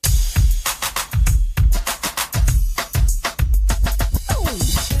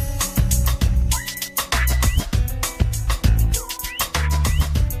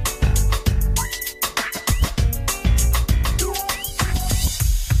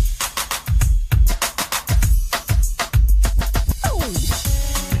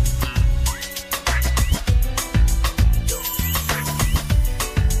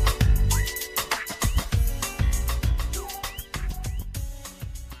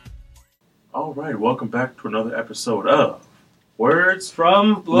All right, welcome back to another episode of Words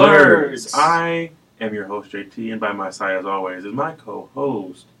From Blurs. Blurs. I am your host JT, and by my side, as always, is my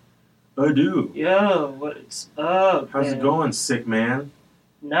co-host Adu. Yo, what's up? How's man? it going, sick man?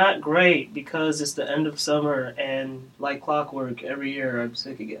 Not great because it's the end of summer and like clockwork, every year I'm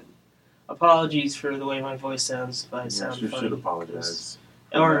sick again. Apologies for the way my voice sounds if I sound Yes, you funny. should apologize.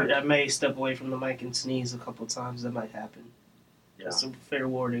 Or I may step away from the mic and sneeze a couple times. That might happen. Yeah. That's a fair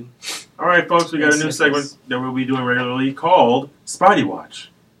warning. All right, folks, we got a new Yes, segment yes. that we'll be doing regularly called Spidey Watch.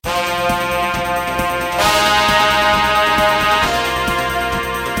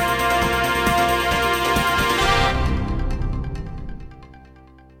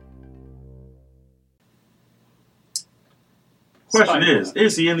 Question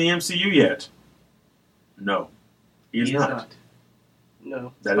is he in the MCU yet? No, he is not.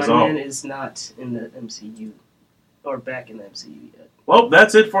 No, That is Spider-Man all. is not in the MCU. Or back in the MCU yet. Well,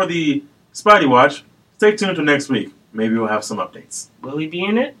 that's it for the Spidey Watch. Stay tuned to next week. Maybe we'll have some updates. Will he be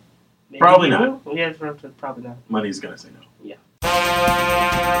in it? Maybe Probably he not. will? Yeah, probably not. Money's gonna say no. Yeah.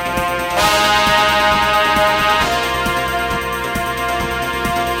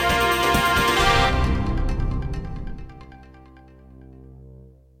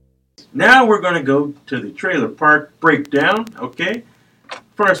 Now we're gonna go to the trailer park breakdown. Okay.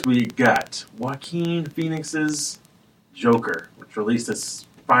 First, we got Joaquin Phoenix's Joker, which released its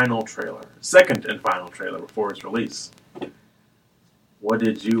final trailer, second and final trailer before its release. What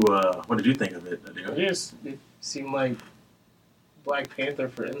did you think of it, Adil? It seemed like Black Panther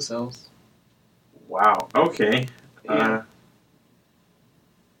for incels. Wow. Okay. Yeah.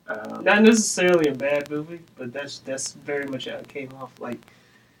 Not necessarily a bad movie, but that's very much how it came off. Like,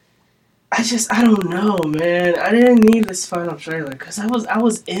 I don't know, man. I didn't need this final trailer because I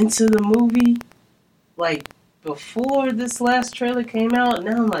was into the movie, like before this last trailer came out.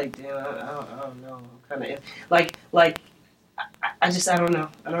 Now I'm like, damn, I don't know. I'm kind of like I don't know.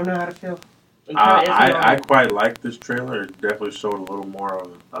 I don't know how to feel. I'm kinda iffy on I it. quite like this trailer. It definitely showed a little more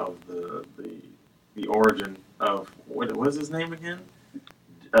of the origin of what was his name again?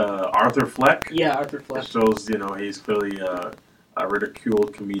 Arthur Fleck. Yeah, Arthur It Fleck. shows he's clearly a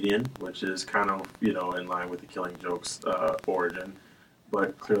ridiculed comedian, which is kind of in line with the Killing Joke's origin.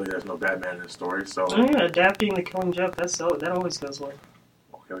 But clearly, there's no Batman in the story. So Oh yeah, adapting the Killing Joke. That always goes well.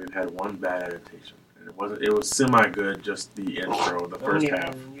 okay, we've had one bad adaptation. And it was semi good. Just the intro, the first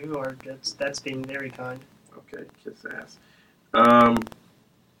half. That's being very kind. Okay, kiss ass.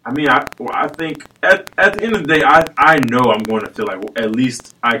 I think at the end of the day, I know I'm going to feel like at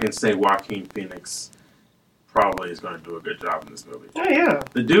least I can say Joaquin Phoenix probably is going to do a good job in this movie. Oh yeah,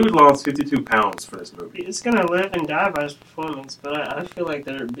 The dude lost 52 pounds for this movie. it's gonna live and die by his performance, but I feel like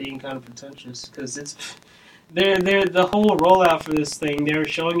they're being kind of pretentious because they're the whole rollout for this thing. They're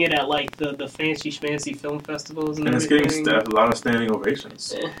showing it at like the fancy schmancy film festivals and And it's everything. getting a lot of standing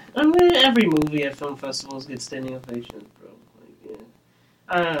ovations. I mean, every movie at film festivals gets standing ovations, bro. Like, yeah.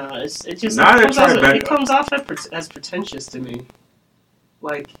 I don't know. It comes off as pretentious to me.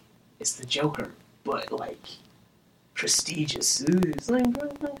 Like, it's the Joker, but like prestigious. Ooh, it's like, bro,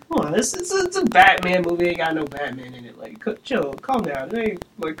 like, come on, it's a Batman movie. Ain't got no Batman in it. Like, chill, calm down. Hey,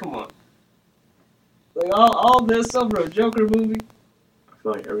 like, come on. Like all this over a Joker movie. I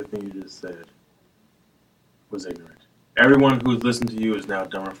feel like everything you just said was ignorant. Everyone who's listened to you is now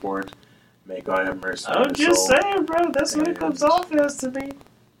dumber for it. May God have mercy on I'm his just soul. saying, bro. That's what it comes And- off as to me. May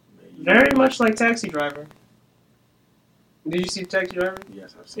you- Very much like Taxi Driver. Did you see Taxi Driver?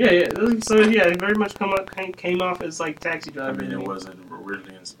 Yes, I've seen it. Yeah. So yeah, it very much came off as like Taxi Driver. I mean, it wasn't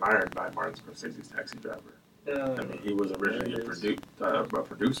originally inspired by Martin Scorsese's Taxi Driver. I mean, he was originally a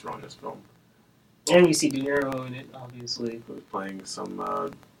producer on this film. And we see De Niro in it, obviously. He was playing some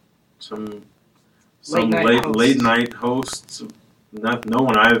Late-night late night hosts. No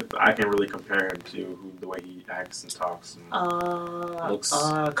one I can really compare him to the way he acts and talks. And looks.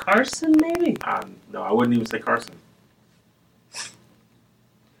 Carson maybe. No, I wouldn't even say Carson.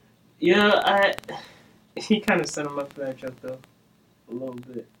 Yeah, he kind of set him up for that joke though, a little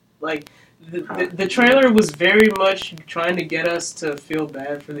bit. Like the trailer was very much trying to get us to feel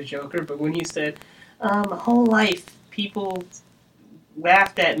bad for the Joker, but when he said, "My whole life people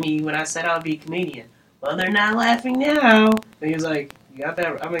laughed at me when I said I'll be a comedian. Well, they're not laughing now." And he was like, "You got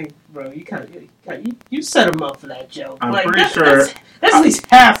that? I mean, bro, you set him up for that joke. I'm like, pretty sure that's at least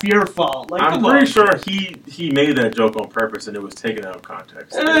half your fault. Like, I'm come pretty on. sure he made that joke on purpose and it was taken out of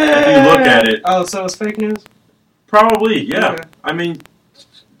context. If you look at it, Oh, so it's fake news? probably, yeah. Okay. I mean,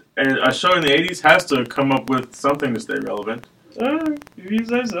 and a show in the 80s has to come up with something to stay relevant. If you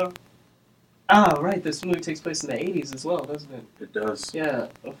say so. Oh, right. This movie takes place in the 80s as well, doesn't it? It does. Yeah.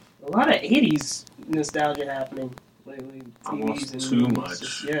 A lot of 80s nostalgia happening lately. Almost too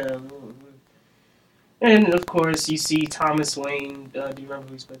much. Yeah. And, of course, you see Thomas Wayne. Do you remember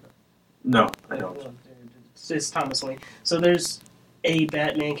who he's played? No, I don't. It's Thomas Wayne. So there's a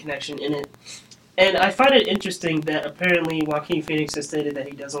Batman connection in it. And I find it interesting that apparently Joaquin Phoenix has stated that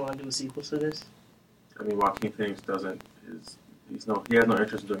he doesn't want to do a sequel to this. I mean, Joaquin Phoenix doesn't. He has no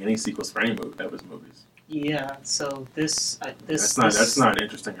interest in doing any sequels for any of his movies. Yeah, so that's not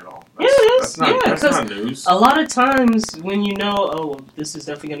interesting at all. That's not news. A lot of times when you know, this is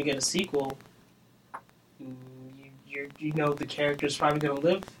definitely going to get a sequel, you know the character's probably going to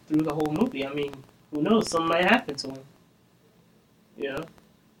live through the whole movie. I mean, who knows? Something might happen to him. You know?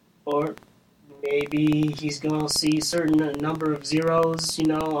 Or maybe he's going to see a certain number of zeros,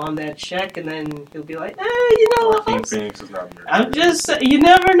 on that check, and then he'll be like, Joaquin Phoenix is not. I'm just you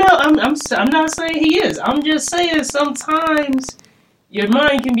never know. I'm not saying he is. I'm just saying sometimes your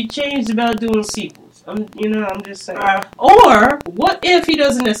mind can be changed about doing sequels. I'm just saying. Or what if he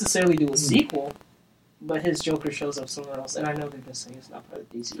doesn't necessarily do a sequel, but his Joker shows up somewhere else? And I know they've been saying it's not part of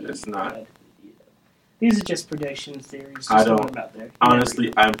DC. It's not. These are just predictions, theories. I don't. Out there.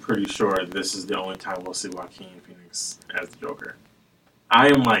 Honestly, I'm pretty sure this is the only time we'll see Joaquin Phoenix as the Joker. I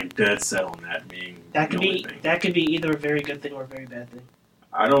am dead set on that being that could be thing. That could be either a very good thing or a very bad thing.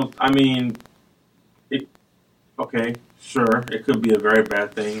 Okay, sure, it could be a very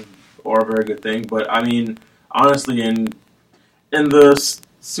bad thing or a very good thing, but I mean, honestly, in the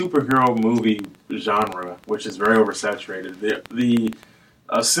superhero movie genre, which is very oversaturated, the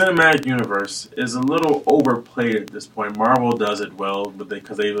cinematic universe is a little overplayed at this point. Marvel does it well, but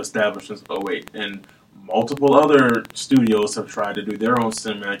because they've established since 2008, and multiple other studios have tried to do their own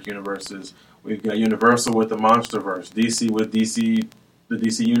cinematic universes. We've got Universal with the MonsterVerse, DC with the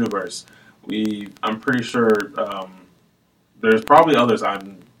DC Universe. I'm pretty sure there's probably others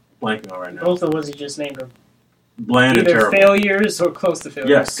I'm blanking on right now. Both of the ones you just named are bland and terrible. Failures or close to failures.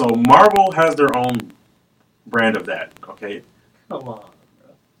 Yes, so Marvel has their own brand of that. Okay, come on.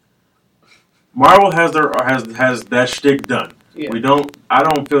 Marvel has that shtick done. Yeah. I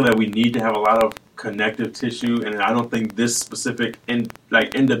don't feel that we need to have a lot of connective tissue, and I don't think this specific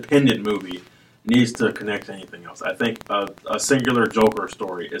independent movie needs to connect to anything else. I think a singular Joker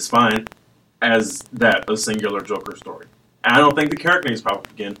story is fine as a singular Joker story. And I don't think the character needs to pop up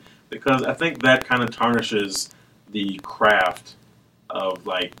again, because I think that kind of tarnishes the craft of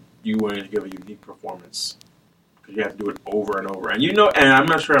you wanting to give a unique performance. You have to do it over and over. And and I'm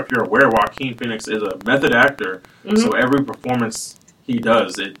not sure if you're aware, Joaquin Phoenix is a method actor, so every performance he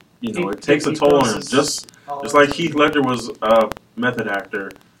does, it takes a toll on him. Just like Heath Ledger was a method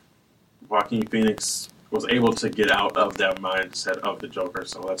actor, Joaquin Phoenix was able to get out of that mindset of the Joker,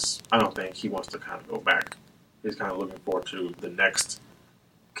 so I don't think he wants to kind of go back. He's kind of looking forward to the next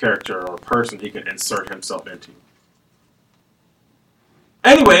character or person he can insert himself into.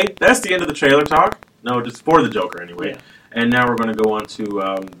 Anyway, that's the end of the trailer talk. No, just for the Joker, anyway. Yeah. And now we're going to go on to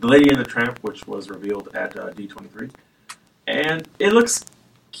The Lady and the Tramp, which was revealed at D23. And it looks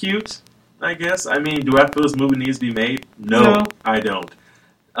cute, I guess. I mean, do I feel this movie needs to be made? No. I don't.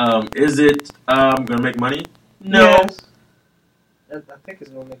 Is it going to make money? No. Yes. I think it's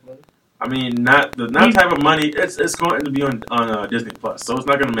going to make money. I mean, not type of money. It's going to be on Disney Plus, so it's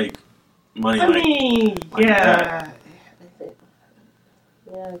not going to make money. That. Yeah,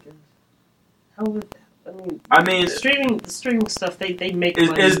 I guess. The streaming stuff, they make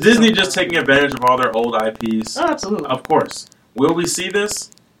money. Is Disney just taking advantage of all their old IPs? Oh, absolutely. Of course. Will we see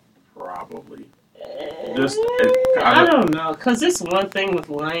this? Probably. I don't know, because it's one thing with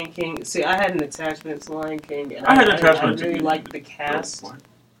Lion King. See, I had an attachment to Lion King, and I really liked the cast.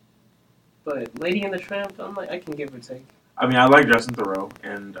 But Lady and the Tramp, I'm I can give or take. I mean, I like Justin Theroux,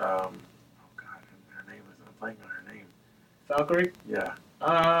 and her name is, I'm blanking on her name. Valkyrie? Yeah.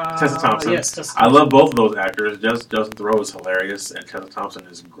 Tessa Thompson. Yes, Tessa Thompson. I love both of those actors. Justin Theroux is hilarious, and Tessa Thompson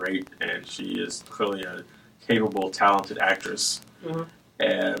is great, and she is clearly a capable, talented actress. Mm-hmm.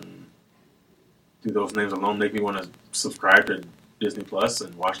 And do those names alone make me want to subscribe to Disney Plus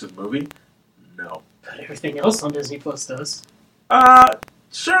and watch this movie? No. But everything else on Disney Plus does.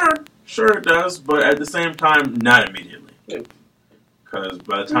 Sure it does, but at the same time, not immediately. Because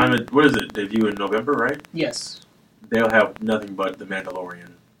by the time debut in November, right? Yes. They'll have nothing but The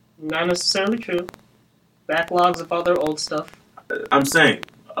Mandalorian. Not necessarily true. Backlogs of all their old stuff. I'm saying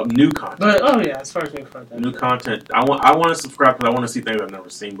new content. But as far as new content. New content. I want to subscribe because I want to see things I've never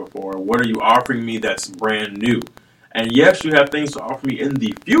seen before. What are you offering me that's brand new? And yes, you have things to offer me in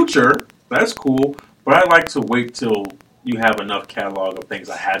the future. That's cool. But I like to wait till you have enough catalog of things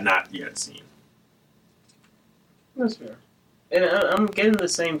I had not yet seen. That's fair. And I'm getting the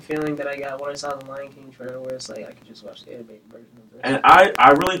same feeling that I got when I saw the Lion King trailer, where it's like I could just watch the animated version of this. And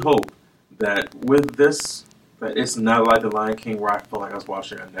I really hope that with this, that it's not like the Lion King, where I feel like I was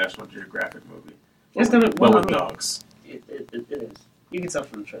watching a National Geographic movie. It's gonna, but with dogs. It is. You can tell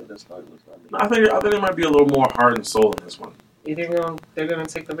from the trailer that's probably what's going to be. I think there might be a little more heart and soul in this one. You think they're gonna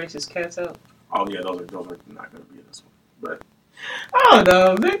take the racist cats out? Oh yeah, those are not gonna be in this one. But I don't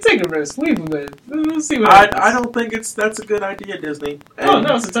know. They take a risk. Leave them in. Let's see what happens. I don't think that's a good idea, Disney. And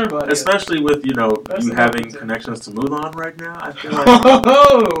no, it's a terrible idea. Especially with you having connections to Mulan right now. I feel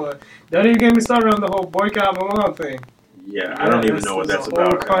like don't even get me started on the whole boycott Mulan thing. Yeah, I don't even know what that's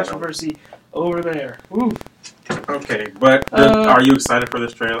about. Controversy over there. Ooh. Okay, but are you excited for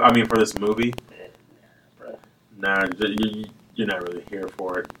this trailer? I mean, for this movie? Nah, you're not really here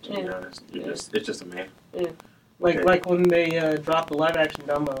for it. To be honest, it's just a man. Yeah. Like when they dropped the live action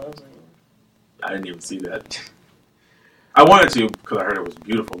Dumbo. I was like, I didn't even see that. I wanted to because I heard it was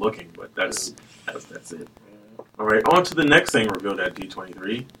beautiful looking, but that's it. All right, on to the next thing revealed at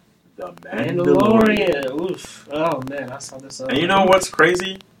D23, The Mandalorian. Oof! Oh man, I saw this. And you know what's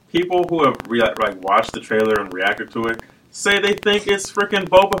crazy? People who have watched the trailer and reacted to it say they think it's freaking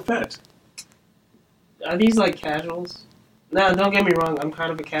Boba Fett. Are these like casuals? No, don't get me wrong. I'm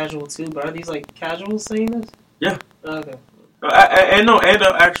kind of a casual too, but are these like casuals saying this? Yeah. Okay. And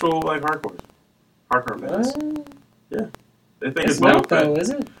actual like hardcore fans. Yeah, they think it's Boba Fett. Though, is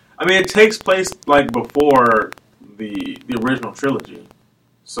it? I mean, it takes place like before the original trilogy,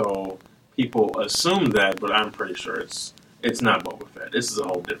 so people assume that, but I'm pretty sure it's not Boba Fett. This is a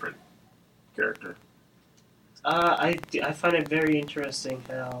whole different character. I find it very interesting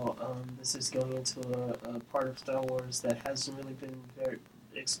how this is going into a part of Star Wars that hasn't really been very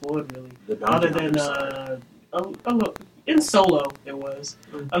explored, really. Other than in Solo, it was.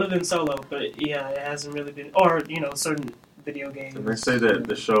 Other than Solo, but yeah, it hasn't really been. Or certain video games. And they say that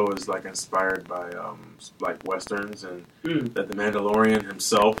the show is like inspired by like westerns, and that the Mandalorian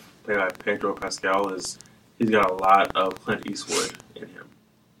himself, played by Pedro Pascal, he's got a lot of Clint Eastwood in him,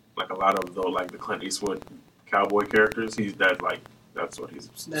 like a lot of the Clint Eastwood cowboy characters. That's what he's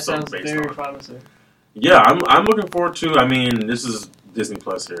that sounds based very on. promising. Yeah, I'm looking forward to. I mean, this is Disney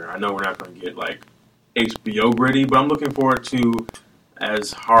Plus here. I know we're not going to get like HBO gritty, but I'm looking forward to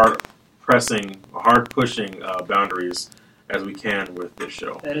as hard pushing boundaries as we can with this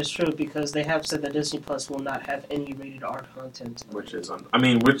show. That is true, because they have said that Disney Plus will not have any rated R content. It's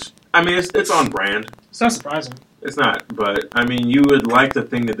on brand. It's not surprising. It's not, but I mean, you would like to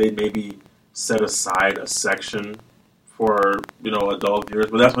think that they maybe set aside a section for adult viewers,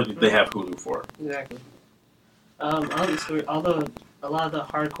 but that's what they have Hulu for. Exactly. Honestly, although a lot of the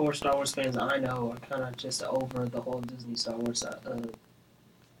hardcore Star Wars fans I know are kind of just over the whole Disney Star Wars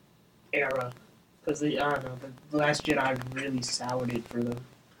era, because I don't know, the Last Jedi really soured it for them.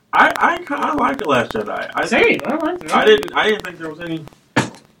 I like the Last Jedi. Same. I liked it. I didn't think there was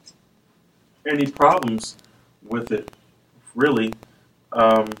any problems with it, really.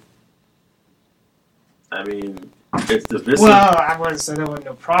 I mean, it's divisive. Well, I wouldn't say there were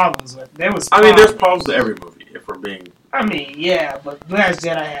no problems with it. There was. I mean, there's problems with every movie, if we're being. I mean, yeah, but Last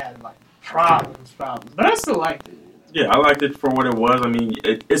Jedi had like problems, but I still liked it. Yeah, I liked it for what it was. I mean,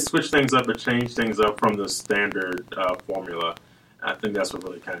 it switched things up, it changed things up from the standard formula. I think that's what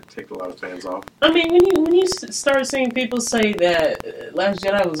really kind of ticked a lot of fans off. I mean, when you start seeing people say that Last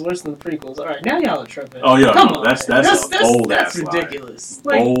Jedi was worse than the prequels, all right, now y'all are tripping. Oh yeah, come on, that's bold ass That's ridiculous.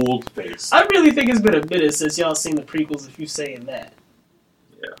 Like, bold face. I really think it's been a minute since y'all seen the prequels. If you saying that.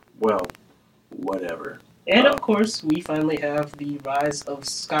 Yeah. Well, whatever. And of course, we finally have the Rise of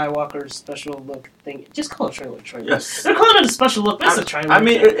Skywalker special look thing. Just call it trailer. Yes. They're calling it a special look, but it's a trailer. I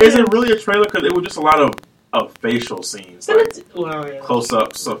mean, is it really a trailer? Because it was just a lot of facial scenes,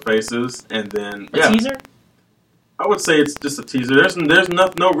 close-ups of faces, and then a teaser. I would say it's just a teaser. There's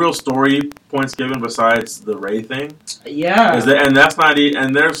no real story points given besides the Rey thing. Yeah, and that's not.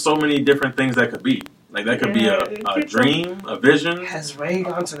 And there's so many different things that could be. Like that could be a dream, a vision. Has Rey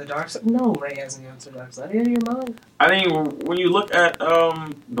gone to the dark side? No, Rey hasn't gone to the dark side. Are you out of your mind? I mean, when you look at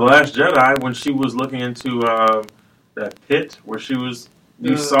The Last Jedi, when she was looking into that pit where she was.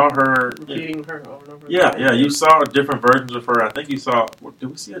 You saw her repeating her over and over. Yeah. You saw different versions of her. I think you saw. Did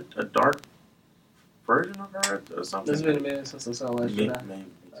we see a dark version of her or something? It's been a minute since I saw Last Jedi.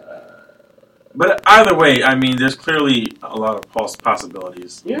 But either way, I mean, there's clearly a lot of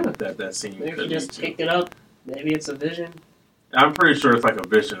possibilities. Yeah. That scene. Maybe she just picked it up. Maybe it's a vision. I'm pretty sure it's like a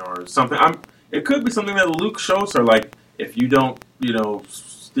vision or something. It could be something that Luke shows her. Like, if you don't,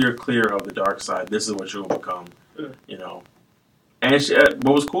 steer clear of the dark side, this is what you will become. And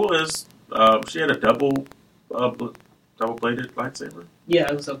what was cool is she had a double double-bladed lightsaber? Yeah,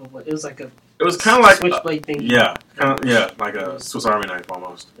 it was double-bladed. It was like a. It was kind of like switchblade thing. Yeah, like a Swiss Army knife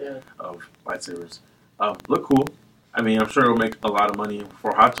almost. Yeah. Of lightsabers. Look cool. I mean, I'm sure it'll make a lot of money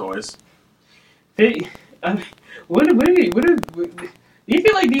for Hot Toys. Do you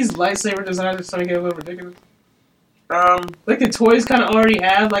feel like these lightsaber designers are starting to get a little ridiculous? Like the toys kind of already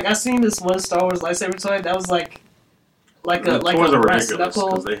have. Like I seen this one Star Wars lightsaber toy that was like a brass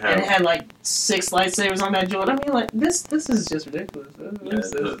knuckle, and it had like 6 lightsabers on that joint. I mean, like this is just ridiculous.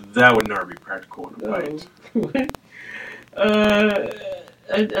 That would never be practical in a fight.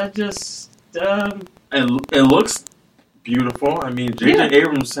 I just it looks beautiful. I mean, J.J.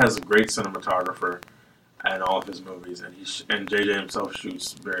 Abrams has a great cinematographer in all of his movies, and J.J. himself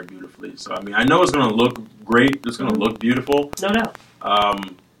shoots very beautifully. So, I mean, I know it's going to look great. It's going to look beautiful. No doubt. I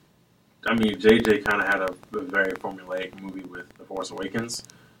mean, J.J. kind of had a very formulaic movie with The Force Awakens.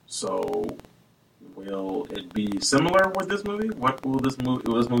 So, will it be similar with this movie? Will this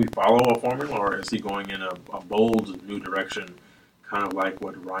movie follow a formula, or is he going in a bold new direction, kind of like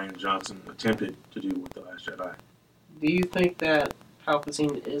what Rian Johnson attempted to do with The Last Jedi? Do you think that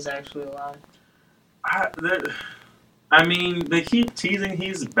Palpatine is actually alive? I mean, they keep teasing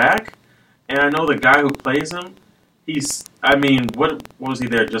he's back, and I know the guy who plays him. What was he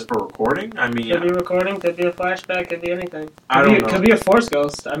there just for recording? I mean, could be recording, could be a flashback, could be anything. Could be a Force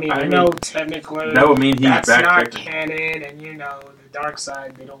ghost. I know technically that would mean he's that's back. That's not canon, and the dark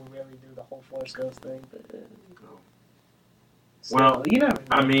side they don't really do the whole Force ghost thing. But well, you never know.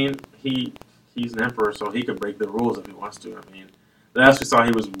 I mean, he's an emperor, so he could break the rules if he wants to. I mean, last we saw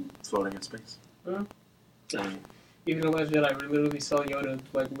he was floating in space. Even the Last Jedi, we literally saw Yoda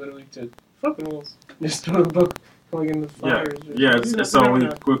literally to fucking rules. Just throw the book going in the fire. So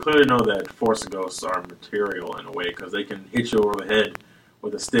we clearly know that Force ghosts are material in a way because they can hit you over the head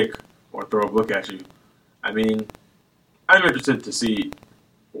with a stick or throw a book at you. I mean, I'm interested to see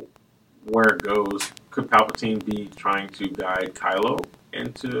where it goes. Could Palpatine be trying to guide Kylo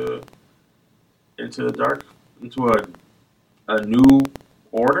into a new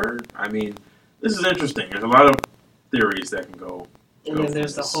order? I mean, this is interesting. There's a lot of theories that can go. And then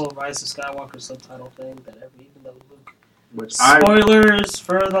there's the whole Rise of Skywalker subtitle thing that even though Luke... Spoilers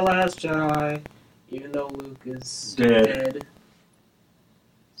for The Last Jedi. Even though Luke is dead.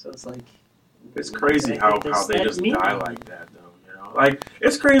 So it's like... It's crazy how they just die like that, though. Like,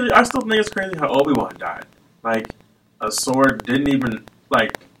 it's crazy. I still think it's crazy how Obi-Wan died. Like, a sword didn't even,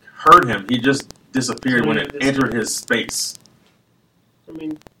 hurt him. He just disappeared when it entered his space. I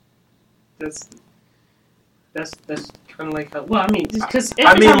mean, that's kind of like how. Well, I mean, because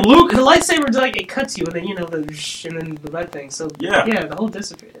Luke, the lightsaber it cuts you, and then the red thing. So yeah, the whole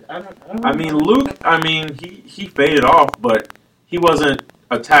disappeared. Luke. He faded off, but he wasn't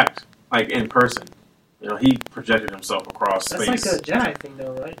attacked in person. He projected himself across space. That's like a Jedi thing,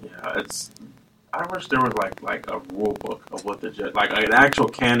 though, right? Yeah, I wish there was like a rule book of what the Jedi, an actual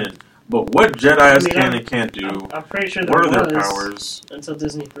canon. But what Jedi as canon can't do? I'm pretty sure what are their powers until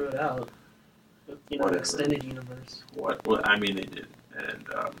Disney threw it out. An extended universe. They did, and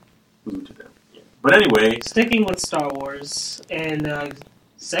blew to them. Yeah. But anyway, sticking with Star Wars and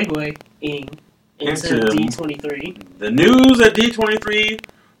segueing into D23. The news at D23,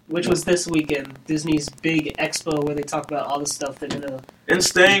 which was this weekend, Disney's big expo where they talk about all the stuff they're gonna. And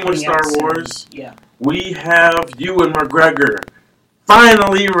staying with Star Wars, yeah, we have Ewan McGregor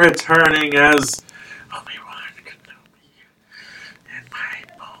finally returning as Obi-Wan Kenobi, and my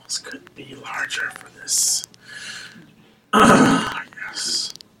balls couldn't be larger for this.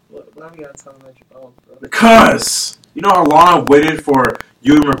 Yes. Why we gotta talk about your balls, bro? Because you know how long I've waited for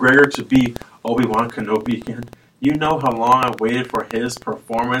Ewan McGregor to be Obi-Wan Kenobi again? You know how long I've waited for his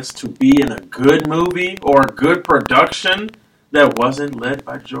performance to be in a good movie or a good production that wasn't led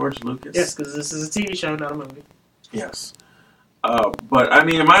by George Lucas? Yes, because this is a TV show, not a movie. Yes. But,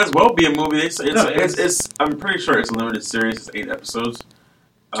 it might as well be a movie. I'm pretty sure it's a limited series. It's 8 episodes.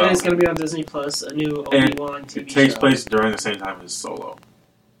 And it's going to be on Disney Plus, a new Obi-Wan TV show. It takes place during the same time as Solo.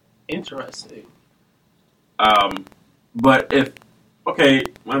 Interesting. But it's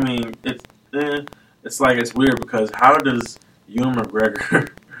weird because how does Ewan McGregor...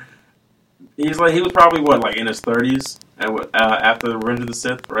 he was probably, in his 30s after Revenge of the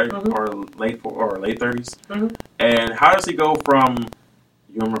Sith, right? Mm-hmm. Or late 30s. Mm-hmm. And how does he go from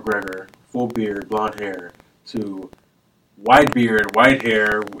Ewan McGregor, full beard, blonde hair, to white beard, white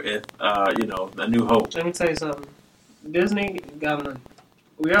hair with, A New Hope? Let me tell you something. Disney got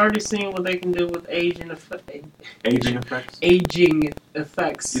we already seen what they can do with aging effects. Aging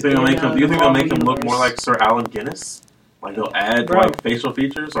effects. You think they'll make him look more like Sir Allen Guinness? Like they'll add facial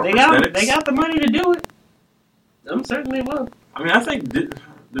features or prosthetics? They got the money to do it. I'm certainly will. I mean, I think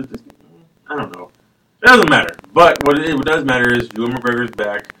I don't know. It doesn't matter. But what does matter is Ewan McGregor's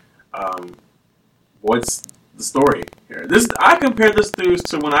back. What's the story here? I compared this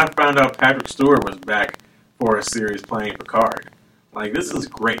to when I found out Patrick Stewart was back for a series playing Picard. Like, this is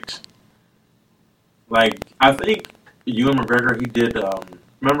great. Like, I think Ewan McGregor, he did.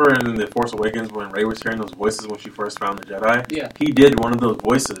 Remember in The Force Awakens when Rey was hearing those voices when she first found the Jedi? Yeah. He did one of those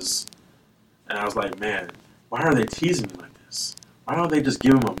voices, and I was like, man, why are they teasing me like this? Why don't they just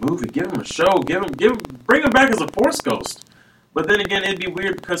give him a movie, give him a show, bring him back as a Force ghost? But then again, it'd be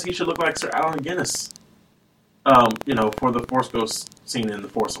weird because he should look like Sir Allen Guinness, for the Force ghost scene in The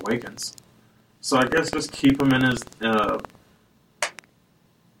Force Awakens. So I guess just keep him in a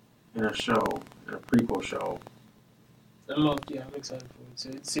show, in a prequel show. I'm excited for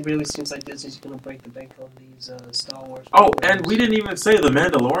it. So it really seems like Disney's going to break the bank on these Star Wars. Oh, and we didn't even say The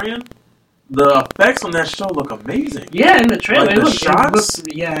Mandalorian. The effects on that show look amazing. Yeah, in the trailer. Like the shots.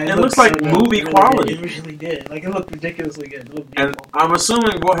 It looks like so movie quality. It really did. Like, it looked ridiculously good. It looked beautiful. And I'm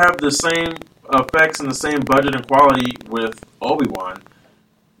assuming we'll have the same effects and the same budget and quality with Obi-Wan,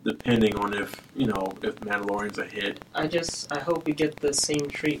 depending on if Mandalorian's a hit. I hope we get the same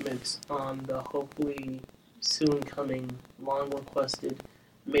treatment on the hopefully soon coming, long requested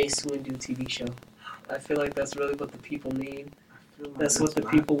Mace Windu TV show. I feel like that's really what the people need. That's what the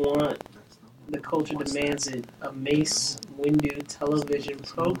people want. The culture demands it. A Mace Windu television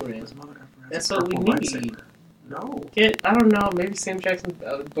program. That's what we need. No. I don't know, maybe Sam Jackson,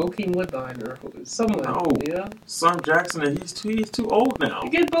 Bokeem Woodbine, or someone. No. Yeah? Sam Jackson, he's too old now. You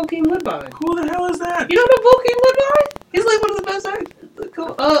get Bokeem Woodbine. Who the hell is that? You don't know Bokeem Woodbine? He's like one of the best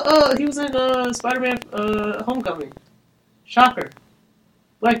actors. He was in Spider-Man Homecoming. Shocker.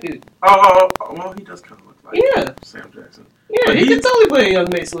 Black dude. Oh, well, he does kind of look like Sam Jackson. Yeah, but he can totally play a young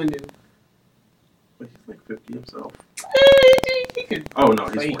Mace Windu. But he's like 50 himself. He could. Oh, no,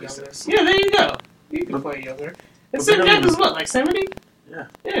 he's 46. Yeah, there you go. You can play younger. And Sam Jackson's what, like 70? Yeah.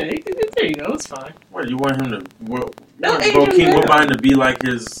 Yeah, there you go. It's fine. What, you want him to... Bokeem Woodbine to be like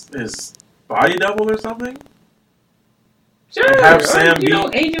his body double or something? Sure. And have Sam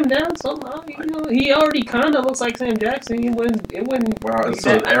age him down somehow. He already kind of looks like Sam Jackson. It wouldn't. Wow,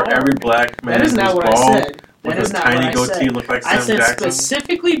 so every black man that is not what I said. With a tiny goatee look like Sam Jackson? I said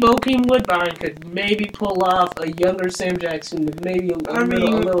specifically Bokeem Woodbine could maybe pull off a younger Sam Jackson with maybe a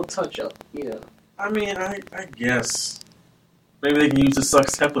little touch-up, I mean, I guess. Maybe they can use the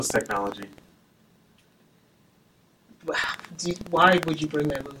Sucks Templates technology. Why would you bring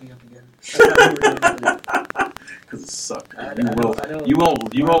that movie up again? Because it sucked. You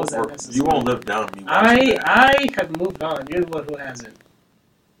won't live down me. I have moved on. You're the one who hasn't.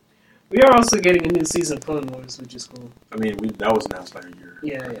 We are also getting a new season of Clone Wars, which is cool. I mean, that was announced like a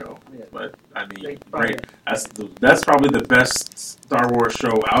year ago. Yeah. But I mean, great. That's probably the best Star Wars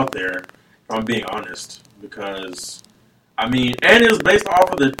show out there, if I'm being honest. Because, I mean, and it was based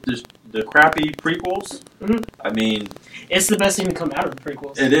off of the crappy prequels. Mm-hmm. I mean, it's the best thing to come out of the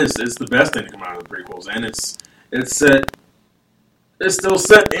prequels. It is. It's the best thing to come out of the prequels, and it's set. It's still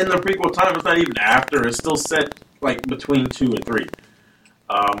set in the prequel time. It's not even after. It's still set like between 2 and 3.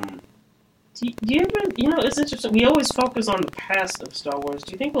 Do you ever, it's interesting. We always focus on the past of Star Wars.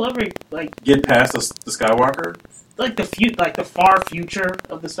 Do you think we'll ever get past the Skywalker? Like the far future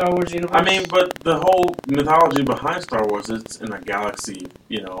of the Star Wars universe. I mean, but the whole mythology behind Star Wars is in a galaxy,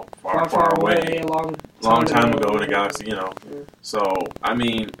 far away, a long time ago in a galaxy, Yeah. So I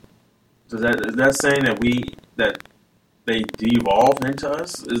mean, is that saying that they de-evolved into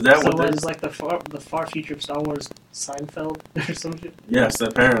us? Is that what is like the far future of Star Wars Seinfeld or some shit? Yes,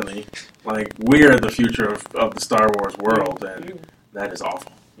 apparently. Like, we're the future of the Star Wars world, and that is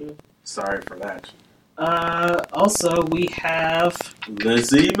awful. Yeah. Sorry for that. Also, we have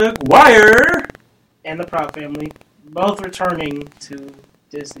Lizzie McGuire and the Proud Family both returning to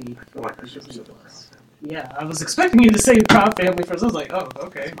Disney. I feel like I should have said the Proud Family. Yeah, I was expecting you to say Proud Family first. I was like, oh,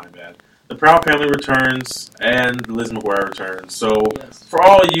 okay. That's my bad. The Proud Family returns, and Lizzie McGuire returns. So, For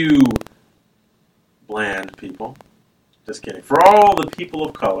all you bland people, just kidding. For all the people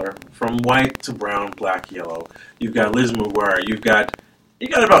of color, from white to brown, black, yellow, you've got Lizzie McGuire. You got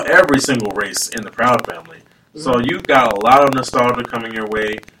about every single race in the Proud Family. Mm-hmm. So you've got a lot of nostalgia coming your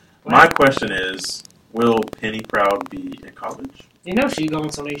way. My question is, will Penny Proud be in college? She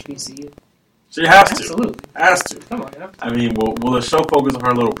goes on HBCU. She has to. Absolutely. Has to. Come on, I mean, will the show focus on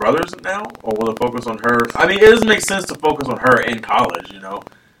her little brothers now? Or will it focus on her? I mean, it doesn't make sense to focus on her in college,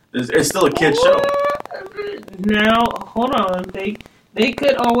 It's still a kid's show. Now, hold on. They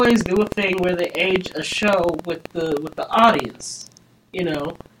could always do a thing where they age a show with the audience.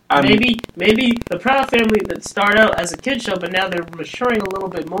 maybe the Proud Family that start out as a kid show, but now they're maturing a little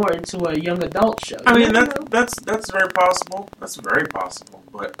bit more into a young adult show. I mean, that's very possible. That's very possible.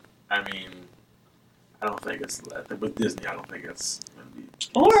 But I mean, I don't think it's with Disney. I don't think it's going to be.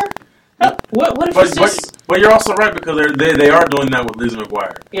 Or what if it's just? But you're also right because they are doing that with Lizzie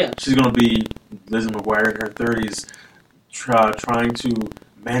McGuire. Yeah, she's going to be Lizzie McGuire in her 30s, trying to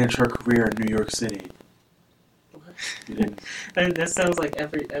manage her career in New York City. That sounds like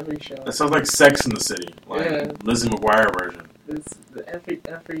every show. That sounds like Sex in the City, like Lizzie McGuire version.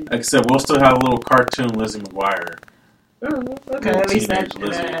 Every. Except we'll still have a little cartoon Lizzie McGuire. Oh, okay, at least that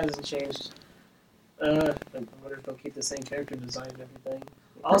hasn't changed. I wonder if they'll keep the same character design and everything.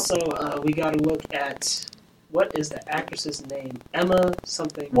 Also, we got to look at what is the actress's name? Emma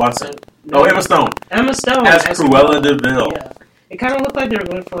something. Watson. Emma Stone. Emma Stone as Cruella de Vil. Yeah. It kind of looked like they were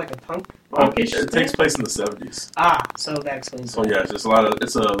going for like a punkish. It takes place in the 70s. So that explains. So yeah, it's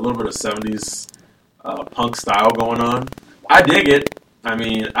a little bit of 70s punk style going on. I dig it. I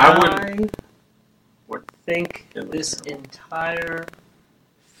mean, I think this entire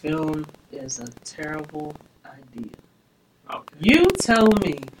film is a terrible idea. Okay. You tell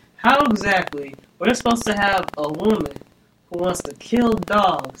me how exactly we're supposed to have a woman who wants to kill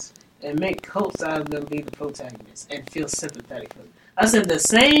dogs and make cults out of them be the protagonists and feel sympathetic for them. I said the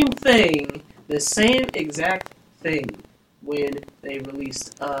same exact thing when they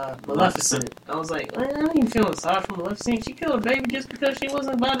released Maleficent. I was like, I ain't even feeling sorry for Maleficent. She killed her baby just because she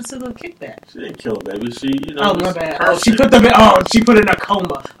wasn't about to the kickback. She didn't kill her baby. She, Oh, my bad. She put it in a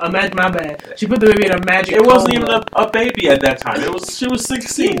coma. My bad. She put the baby in a magic coma. It wasn't even a baby at that time. She was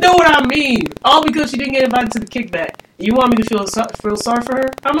 16. You know what I mean. All because she didn't get invited to the kickback. You want me to feel sorry for her?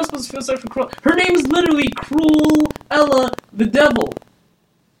 How am I supposed to feel sorry for Cruella? Her name is literally Cruella the Devil.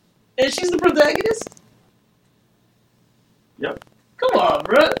 And she's the protagonist? Yep. Come on,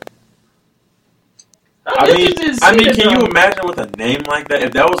 bro. I mean, can you imagine with a name like that?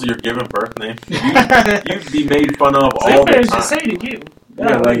 If that was your given birth name, you'd be made fun of all the time. Just hated you.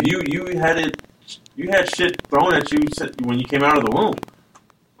 Yeah, like you had shit thrown at you when you came out of the womb,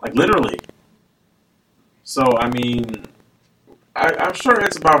 like literally. So I mean, I'm sure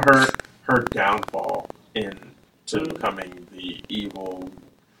it's about her downfall into becoming the evil,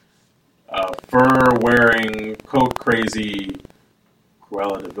 fur-wearing, code-crazy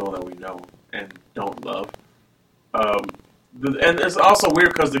Cruella de Vil that we know and don't love. And it's also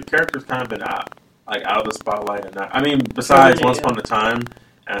weird because the character's kind of been out of the spotlight. And besides Once Upon a Time,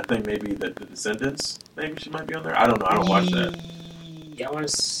 and I think maybe the Descendants, maybe she might be on there. I don't know. I don't watch that. Yeah, I want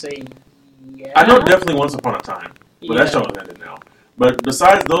to say yeah. I know definitely Once Upon a Time, but that show is ended now. But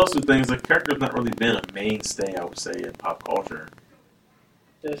besides those two things, the character's not really been a mainstay, I would say, in pop culture.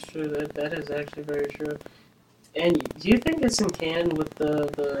 That's true. That is actually very true. And do you think it's in canon with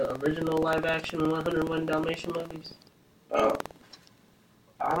the original live-action 101 Dalmatian movies?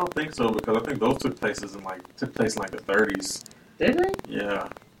 I don't think so, because I think those took place in like the 30s. Did they? Yeah.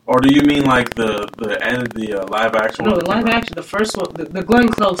 Or do you mean like the live action? No, the live action, the first one, the Glenn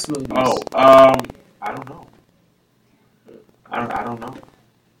Close movies. Oh, I don't know. I don't know.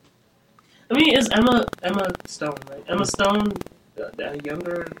 I mean, is Emma Stone, right? Emma Stone, a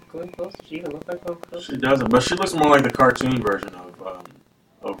younger Glenn Close? Does she even look like Glenn Close? She doesn't, but she looks more like the cartoon version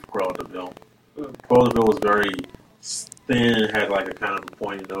of Cruella de Vil. Cruella de Vil was very thin and had like a kind of a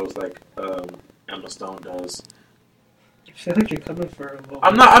pointy nose like Emma Stone does. I feel like you're coming for a little.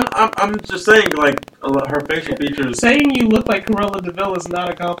 I'm just saying, like, her facial features. Saying you look like Cruella de Vil is not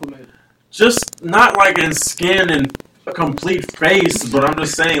a compliment. Just not like in skin and a complete face, but I'm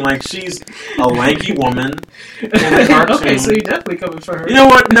just saying, like, she's a lanky woman in a cartoon. Okay, so you're definitely coming for her. You know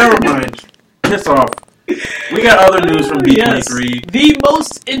what? Never mind. Piss off. We got other news from B23. Yes, the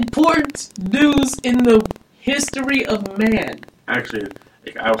most important news in the history of man. Actually,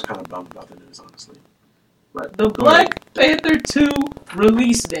 I was kind of bummed about the news, honestly. But the Black Panther 2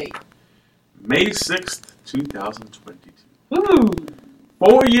 release date. May 6th, 2022. Ooh.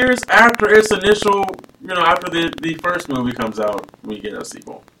 4 years after its initial, after the first movie comes out, we get a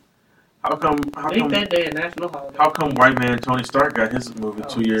sequel. How come that day a national holiday? How come white man Tony Stark got his movie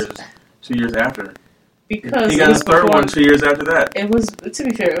 2 years after? Because he got his third one 2 years after that. It was, to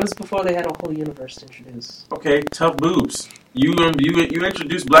be fair, it was before they had a whole universe to introduce. Okay, tough boobs. You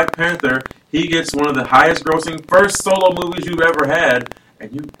introduce Black Panther. He gets one of the highest grossing first solo movies you've ever had,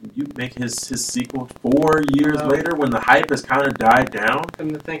 and you make his sequel 4 years later when the hype has kind of died down.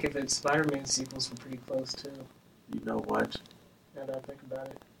 Come to think of it, Spider-Man sequels were pretty close too. You know what? Now that I think about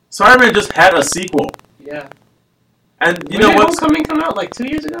it, Spider-Man just had a sequel. Yeah. And you know what? Did Homecoming come out like 2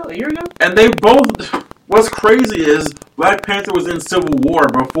 years ago, a year ago? And they both. What's crazy is Black Panther was in Civil War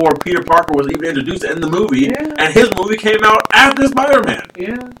before Peter Parker was even introduced in the movie, and his movie came out after Spider-Man.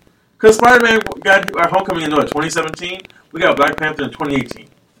 Yeah. Because Spider-Man got Homecoming in 2017. We got Black Panther in 2018.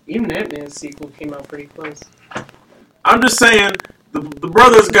 Even Ant-Man's sequel came out pretty close. I'm just saying, the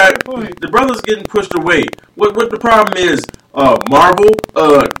brothers getting pushed away. What the problem is? Marvel,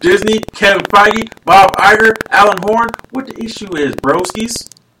 Disney, Kevin Feige, Bob Iger, Alan Horn. What the issue is, broskies?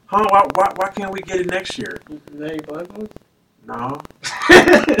 Huh? Why can't we get it next year? Is that your black boys? No.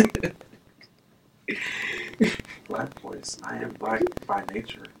 Black boys. I am black by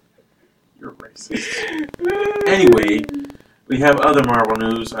nature. You're racist. Anyway, we have other Marvel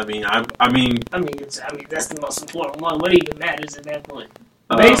news. I mean, that's the most important one. What even matters at that point?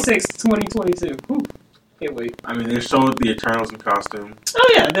 May 6th, 2022. Whew. Can't wait. I mean, they showed the Eternals in costume. Oh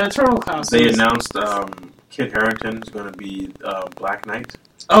yeah, the Eternal costumes. They announced Kit Harington is going to be Black Knight.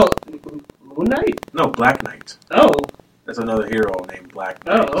 Oh, Moon Knight? No, Black Knight. Oh. That's another hero named Black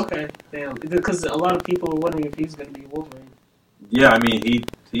Knight. Oh, okay. Damn. Because a lot of people were wondering if he's going to be Wolverine. Yeah, I mean, he'd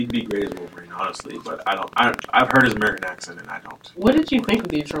be great as Wolverine, honestly, but I don't. I've heard his American accent, and I don't. What did you think of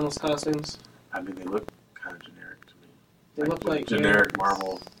the Eternals costumes? I mean, they look kind of generic to me. They look like generic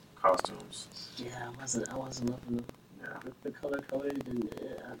Marvel costumes. Yeah, I wasn't loving them. Yeah. The color coded and.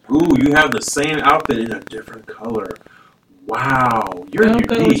 Ooh, you have the same outfit in a different color. Wow, you're unique.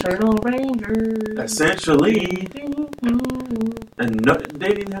 Eternal Rangers. Essentially. And no,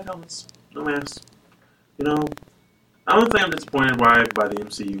 they didn't have helmets, no masks. You know, the only thing I'm disappointed by the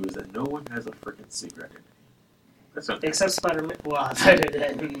MCU is that no one has a freaking secret identity. That's okay. Except Spider-Man. Well,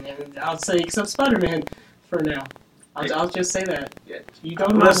 I'll say except Spider-Man for now. I'll just say that. You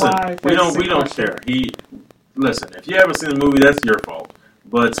don't know why. We don't care. Listen. If you haven't seen the movie, that's your fault.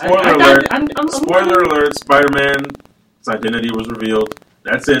 But spoiler alert! Spider-Man's identity was revealed.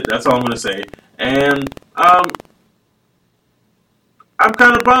 That's it. That's all I'm going to say. And I'm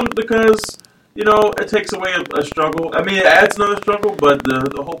kind of bummed because, you know, it takes away a struggle. I mean, it adds another struggle, but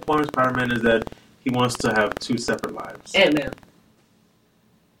the whole point of Spider-Man is that he wants to have two separate lives. Ant-Man.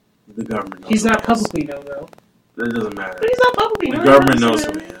 The government knows he's not publicly known, though. It doesn't matter. But he's not publicly known. The government knows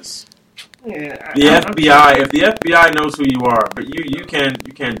who he is. Yeah. FBI, if the FBI knows who you are, but you can't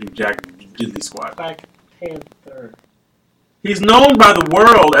do Jack Diddley Squad. Black Panther. He's known by the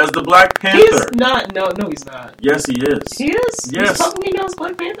world as the Black Panther. He's not. No, he's not. Yes, he is. He is? Yes. He's publicly known as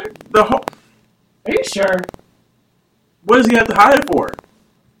Black Panther? Are you sure? What does he have to hide for?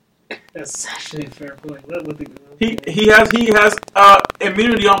 That's actually a fair point. He has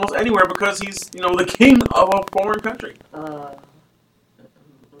immunity almost anywhere because he's, you know, the king of a foreign country. I'm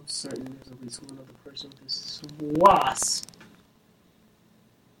certain there's at least one other person with this wasp.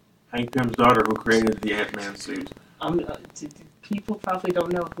 Hank Pym's daughter, who created the Ant-Man suit. People probably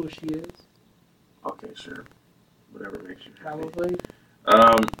don't know who she is. Okay, sure. Whatever makes you happy. Probably.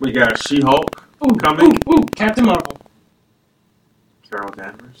 We got She-Hulk coming. Ooh, Captain Marvel. Carol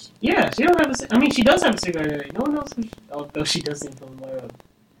Danvers. Yeah, she does have a secret identity. No one knows who although she doesn't even wear a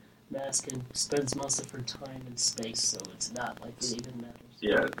mask and spends most of her time in space, so it's not like it even matters.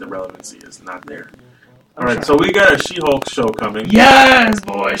 Yeah, the relevancy is not there. Alright, so we got a She-Hulk show coming. Yes,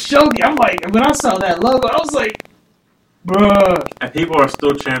 boy! I'm like, when I saw that logo, I was like, bruh. And people are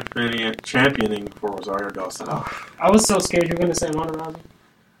still championing for Rosario Dawson. Oh, I was so scared you were going to say Ronda Rousey.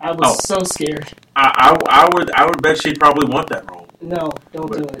 I was so scared. I would bet she'd probably want that role. No,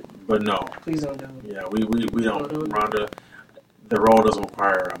 don't do it. But no. Please don't do it. Yeah, we don't. Ronda, the role doesn't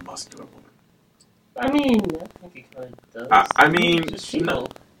require a muscular woman. I mean, I think it kind of does.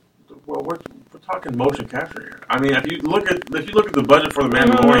 Well, we're talking motion capture here. I mean, if you look at the budget for The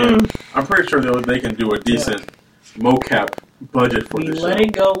Mandalorian, I'm pretty sure they can do a decent mocap budget for this show. We let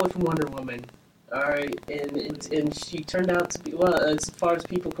it go with Wonder Woman. All right, and she turned out to be, well, as far as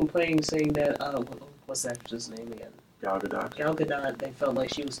people complaining, saying that what's that actress's name again? Gal Gadot. They felt like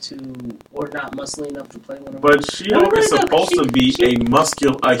she was not muscly enough to play Wonder Woman. But She-Hulk is supposed to be a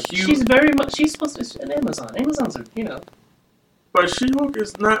huge. She's very much. She's supposed to be an Amazon. Amazons are, you know. But She-Hulk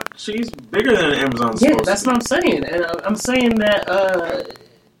is not. She's bigger than Amazon. Yeah, that's what I'm saying, and I'm saying that.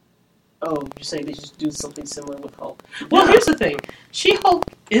 You're saying they should do something similar with Hulk. Well, here's the thing: She-Hulk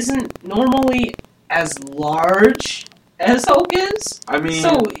isn't normally as large as Hulk is. I mean,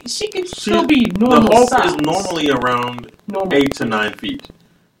 so she could still be normal the Hulk size. is normally around 8 to 9 feet.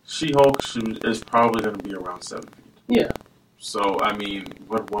 She-Hulk is probably going to be around 7 feet. Yeah. So I mean,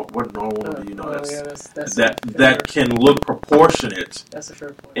 what normal do you know that's that can look proportionate? That's a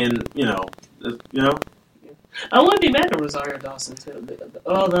fair point. And you know. I wouldn't be mad at Rosario Dawson too.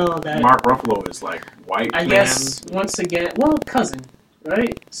 Although that Mark Ruffalo is like white. I guess once again, well, cousin.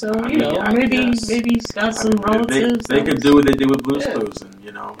 right? So maybe he's got some relatives. They could do what they did with Blue's Clues, and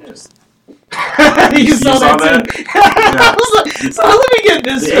just. you saw that too. Yeah. So let me get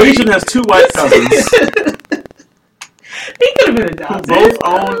this. The Asian has 2 white cousins. He could have been adopted. Both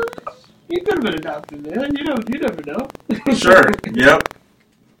own. He could have been adopted, man. You never know. Sure. Yep.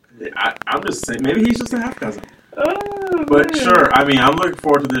 I'm just saying, maybe he's just a half cousin. Oh, but man. Sure, I mean, I'm looking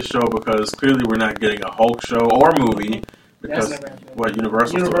forward to this show because clearly we're not getting a Hulk show or movie because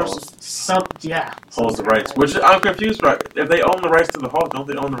Universal holds the rights. Which I'm confused about. If they own the rights to the Hulk, don't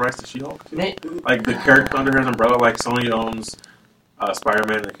they own the rights to She-Hulk too? Like the character under his umbrella, like Sony owns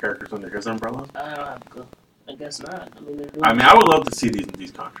Spider-Man and the characters under his umbrella. I guess not. I would love to see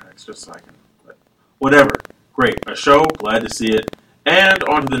these contracts just so I can. But whatever. Great. A show. Glad to see it. And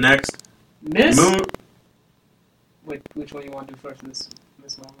on to the next. Miss Moon. Wait, which one you want to do first? Miss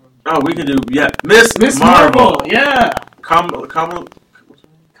Marvel. Oh, we can do Miss Marvel. Yeah. Kamala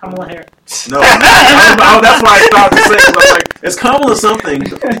Harris. No. That's why I thought to say it. I was like, it's Kamala something,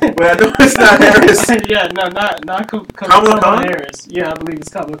 but I know it's not Harris. Yeah, no, not Kamala Khan? Harris. Yeah, I believe it's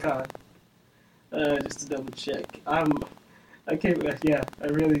Kamala Khan. Just to double check. I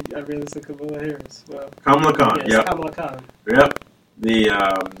really said Kamala Harris. Well, Kamala Khan. Yes, Kamala Khan. Yep.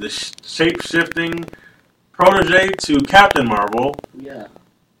 The shape-shifting protege to Captain Marvel. Yeah.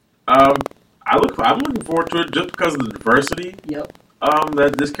 I'm looking forward to it just because of the diversity. Yep.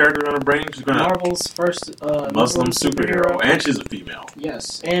 That this character is going to bring. She's going to Marvel's first Muslim superhero, and she's a female.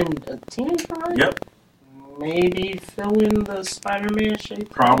 Yes, and a teenager, right? Yep. Maybe fill in the Spider-Man shape.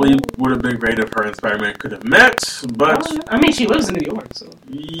 Probably would have been great if her and Spider-Man could have met, but she lives in New York, so.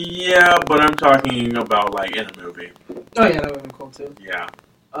 Yeah, but I'm talking about like in a movie. Oh yeah, that would have been cool too. Yeah.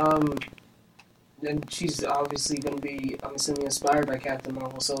 And she's obviously going to be, I'm assuming, inspired by Captain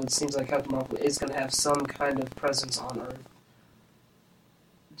Marvel, so it seems like Captain Marvel is going to have some kind of presence on Earth.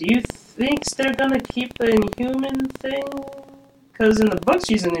 Do you think they're going to keep the Inhuman thing? Because in the book,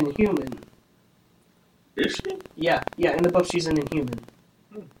 she's an Inhuman. Is she? Yeah, in the book, she's an Inhuman.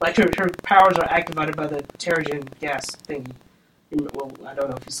 Like, her powers are activated by the Terrigen gas thingy. Well, I don't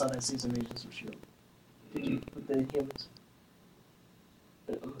know if you saw that season of Agents of S.H.I.E.L.D. Did you? With the Inhumans?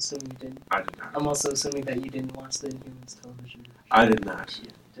 I'm assuming you didn't. I did not. I'm also assuming that you didn't watch the Inhumans television. I did not.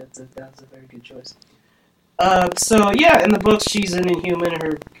 Yeah, that's a very good choice. So yeah, in the books, she's an Inhuman.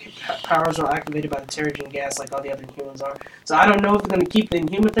 Her powers are activated by the Terrigen gas, like all the other Inhumans are. So I don't know if they're going to keep the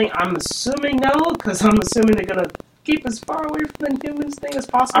Inhuman thing. I'm assuming no, because I'm assuming they're going to keep as far away from the Inhumans thing as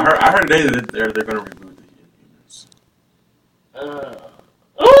possible. I heard today that they're going to reboot the Inhumans.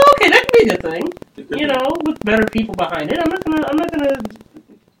 Okay, that could be a good thing. With better people behind it. I'm not gonna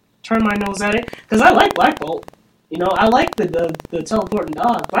turn my nose at it because I like Black Bolt. I like the teleporting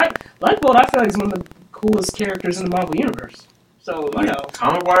dog. Black Bolt, I feel like is one of the coolest characters in the Marvel universe. So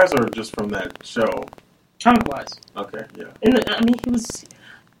comic wise or just from that show? Comic wise. Okay, yeah. He was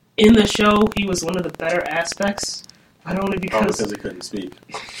in the show. He was one of the better aspects, but only because he couldn't speak.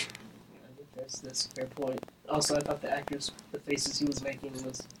 That's a fair point. Also, I thought the faces he was making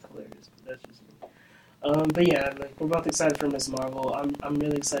was hilarious. But that's just me. But yeah, we're both excited for Miss Marvel. I'm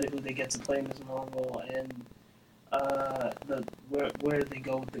really excited who they get to play Miss Marvel and where they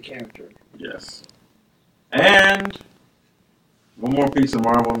go with the character. Yes. And one more piece of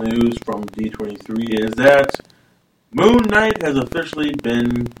Marvel news from D23 is that Moon Knight has officially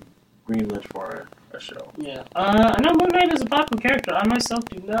been greenlit for a show. Yeah. I know Moon Knight is a popular character. I myself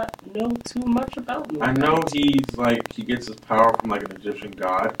do not know too much about Moon Knight. I know he gets his power from like an Egyptian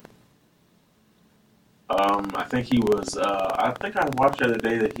god. I think he was. I think I watched the other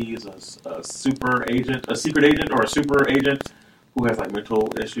day that he's a super agent, a secret agent, or a super agent who has like mental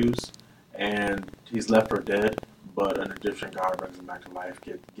issues, and he's left for dead. But an Egyptian god brings him back to life,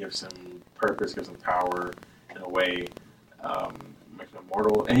 gives him purpose, gives him power in a way, makes him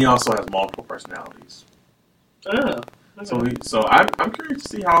immortal, and he also has multiple personalities. Oh. Okay. So I'm curious to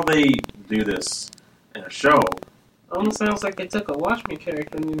see how they do this in a show. Almost sounds like they took a Watchmen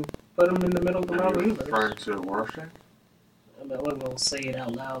character and put him in the middle of the Marvel universe. Referring to Rorschach? I wasn't going to say it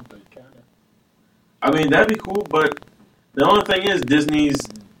out loud, but kind of. I mean, that'd be cool, but the only thing is Disney's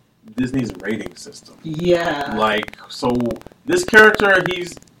rating system. Yeah. So this character,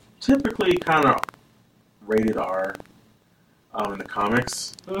 he's typically kind of rated R in the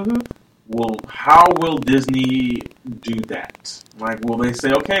comics. Mm-hmm. Well, how will Disney do that? Will they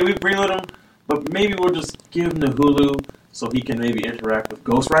say, okay, we've greenlit him, but maybe we'll just give him to Hulu so he can maybe interact with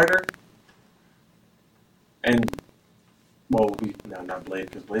Ghost Rider? And, not Blade,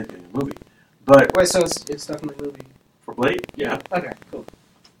 because Blade's getting a movie. But wait, so it's definitely a movie? For Blade? Yeah. Okay, cool.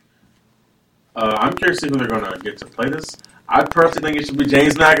 I'm curious to see who they're going to get to play this. I personally think it should be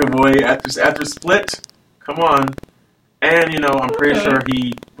James McAvoy after Split. Come on. And, I'm pretty sure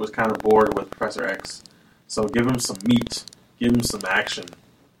he was kind of bored with Professor X. So give him some meat. Give him some action,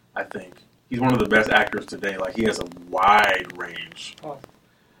 I think. He's one of the best actors today. Like, he has a wide range. Oh.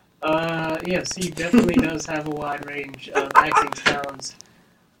 Yes, he definitely does have a wide range of acting talents.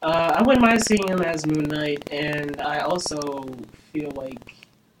 I wouldn't mind seeing him as Moon Knight, and I also feel like...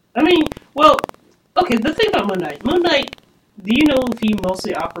 okay, the thing about Moon Knight, do you know if he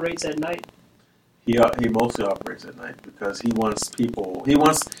mostly operates at night? He mostly operates at night because he wants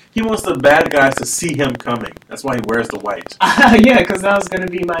the bad guys to see him coming. That's why he wears the white. Yeah, because that was going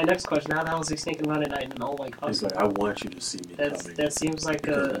to be my next question. How the hell is he sneaking around at night in an all-white costume? He's like, I want you to see me coming. That seems like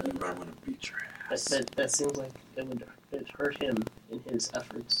I'm going to beat your ass. That seems like it would hurt him in his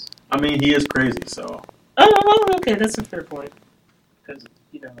efforts. I mean, he is crazy, so... Oh, okay, that's a fair point. Because,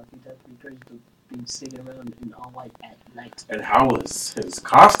 he'd have to be crazy to be sneaking around in all white at night. And how will his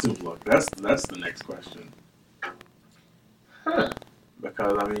costume look? That's the next question. Huh.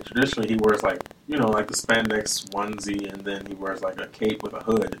 Because, traditionally he wears like the spandex onesie, and then he wears like a cape with a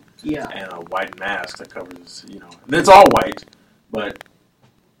hood. Yeah. And a white mask that covers, and it's all white, but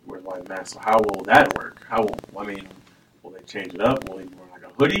he wears a white mask. So how will that work? Will they change it up? Will he wear like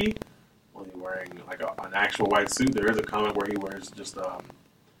a hoodie? Will he wearing like an actual white suit? There is a comic where he wears just a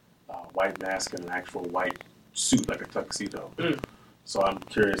white mask and an actual white suit, like a tuxedo. So I'm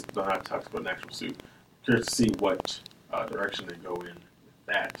curious, not tux, but an actual suit. Curious to see what direction they go in with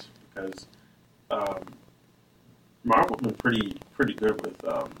that, because Marvel's been pretty good with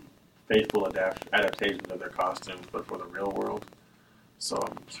faithful adaptations of their costumes, but for the real world. So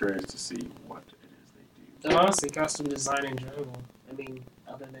I'm curious to see what it is they do. Honestly, costume design in general.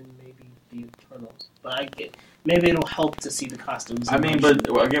 Other than maybe the Eternals, but maybe it'll help to see the costumes. But again,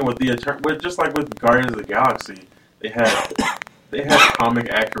 just like with Guardians of the Galaxy, they had comic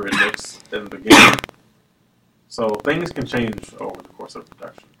accurate looks in the beginning, so things can change over the course of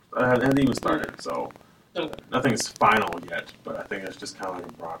production. It hasn't even started, so nothing's final yet. But I think it's just kind of like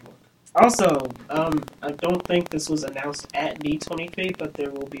a broad look. Also, I don't think this was announced at D23, but there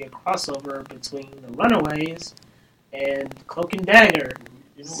will be a crossover between the Runaways and Cloak and Dagger.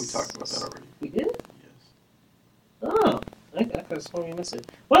 We talked about that already. We did? Yes. Oh, I could have sworn you missed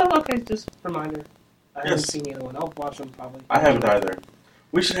it. Well, okay, just a reminder. I haven't seen the other one. I'll watch them probably. I haven't either.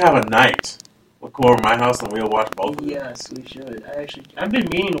 We should have a night. We'll go over to my house and we'll watch both of them. Yes, we should. I've been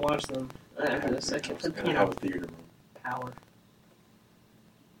meaning to watch them. I have a theater room. Power.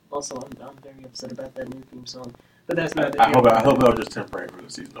 Also, I'm very upset about that new theme song. But that's not. I hope that'll just temporary for the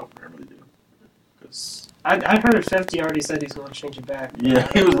season opener. I really do. Because I heard 50 already said he's going to change it back.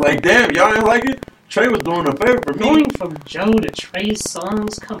 Yeah, he was like, "Damn, y'all didn't like it." Trey was doing a favor for me. Going from Joe to Trey's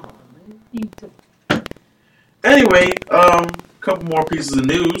songs, come on, man. Anyway, couple more pieces of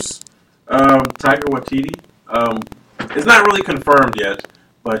news. Taika Waititi. It's not really confirmed yet,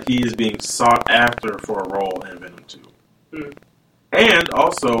 but he is being sought after for a role in Venom 2. And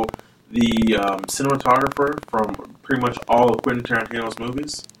also, the cinematographer from pretty much all of Quentin Tarantino's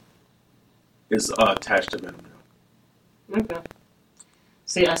movies is attached to Venom now. Okay.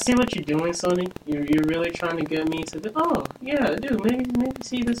 See, I see what you're doing, Sony. You're really trying to get me to dude, maybe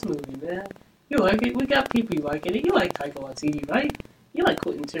see this movie, man. You like it? We got people you like it. You like Taika Waititi, right? You like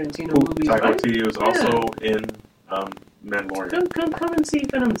Quentin Tarantino movies, right? Taika Waititi was also in Mandalorian. Come and see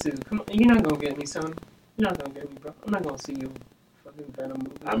Venom 2. Come on. You're not gonna get me, Sony. You're not gonna get me, bro. I'm not gonna see you fucking Venom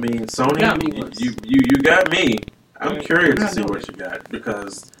movie. I mean, Sony, you got me. I'm curious to see what you got,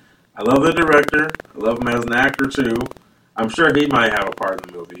 because I love the director. I love him as an actor too. I'm sure he might have a part in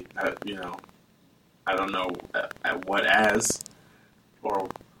the movie. I don't know at what as or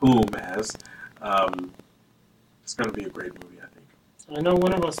whom as. It's going to be a great movie, I think. I know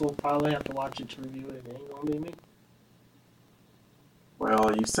one of us will probably have to watch it to review it. It ain't going to be me.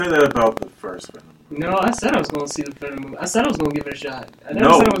 Well, you said that about the first Venom movie. No, I said I was going to see the Venom movie. I said I was going to give it a shot. I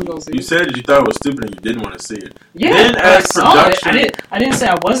never said I was going to see it. You said you thought it was stupid and you didn't want to see it. Yeah, then I saw it. I didn't say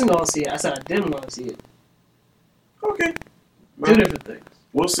I wasn't going to see it. I said I didn't want to see it. Okay. Well, two different things.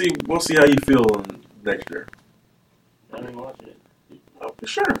 We'll see how you feel next year. I didn't watch it. Oh,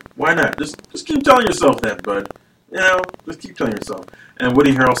 sure. Why not? Just keep telling yourself that, bud. Just keep telling yourself. And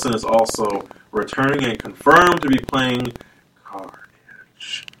Woody Harrelson is also returning and confirmed to be playing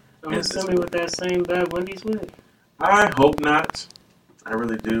Carnage. I'm assuming with that same bad Wendy's wig. I hope not. I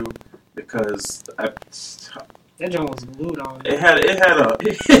really do, because that joint was glued on. It had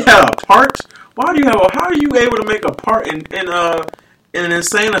a part. How are you able to make a part in an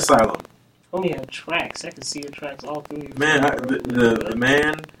insane asylum? Only had tracks. I could see your tracks all through you. Man, the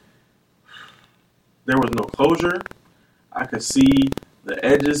man. There was no closure. I could see the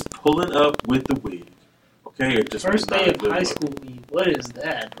edges pulling up with the wig. Okay, it just first day of high school weed. What is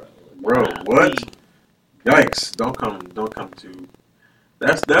that, bro? Bro, what? Weed. Yikes! Don't come to.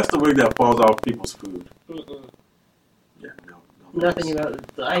 That's the wig that falls off people's food. Yeah, no. Nothing about it.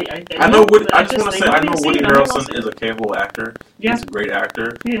 I know Woody. I just want to say I know Woody Harrelson is a capable actor. Yeah. He's a great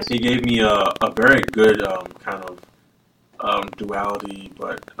actor. Yes. He gave me a very good kind of duality,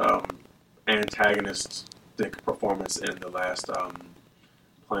 but antagonistic performance in the last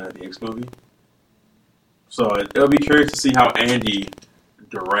Planet of the Apes movie. So it'll be curious to see how Andy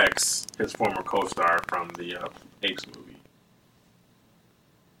directs his former co-star from the Apes movie.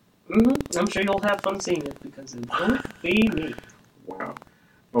 I'm sure you'll have fun seeing it because it won't be me. Wow.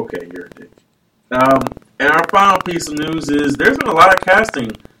 Okay, you're a dick. And our final piece of news is there's been a lot of casting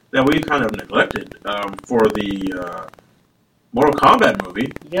that we kind of neglected for the Mortal Kombat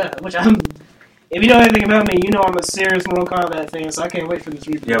movie. Yeah, which I'm... If you know anything about me, you know I'm a serious Mortal Kombat fan, so I can't wait for this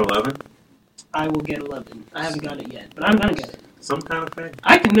review. You have 11? I will get 11. I haven't got it yet, but I'm going to get it. Some kind of thing.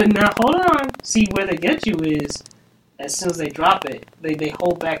 I can... Now, hold on. See, where they get you is... As soon as they drop it, they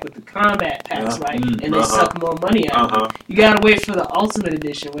hold back with the combat packs, right? And they suck more money out of it. You gotta wait for the Ultimate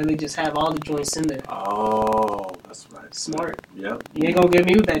Edition where they just have all the joints in there. Oh, that's right. Smart. Yep. You ain't gonna get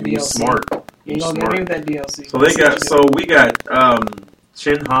me with that DLC. Smart. You ain't gonna get me with that DLC. So we got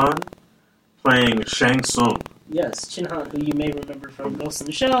Chin Han playing Shang Tsung. Yes, Chin Han, who you may remember from Ghost in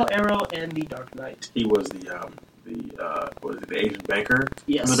the Shell, Arrow, and The Dark Knight. He was the Asian banker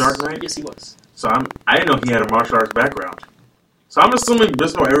in The Dark Knight? Yes, he was. So I didn't know he had a martial arts background. So I'm assuming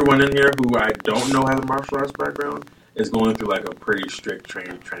just about everyone in here who I don't know has a martial arts background is going through like a pretty strict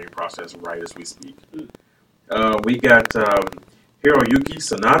training process right as we speak. We got Hiroyuki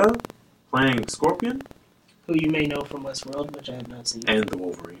Sanada playing Scorpion. Who you may know from Westworld, which I have not seen. And the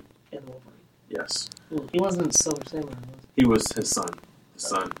Wolverine. Yes. Ooh, he wasn't Silver Samurai, was he? He was his son. The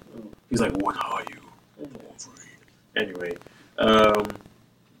son. He's like, what are you? Wolverine. Anyway,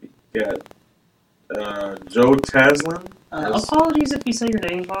 we got Joe Taslim. Apologies if you say your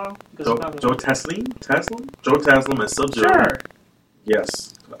name wrong. Joe Taslim? Joe Taslim as Sub-Zero. Sure.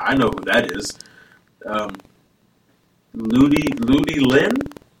 Yes, I know who that is. Ludi Lin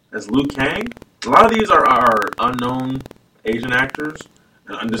as Liu Kang. A lot of these are unknown Asian actors,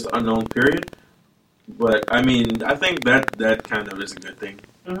 and just unknown period. But, I mean, I think that kind of is a good thing.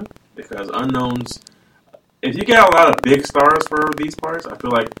 Because unknowns... If you get a lot of big stars for these parts, I feel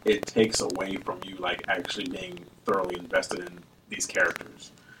like it takes away from you, like, actually being thoroughly invested in these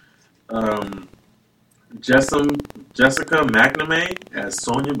characters. Jessica McNamee as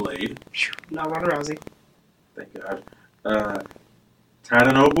Sonya Blade. Not Ronda Rousey. Thank God.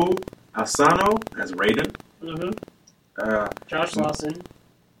 Tadanobu Asano as Raiden. Josh Lawson.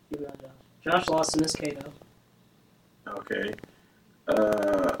 Josh Lawson is Kato. Okay. My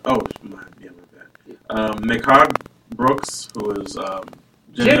bad. Mehcad Brooks, who is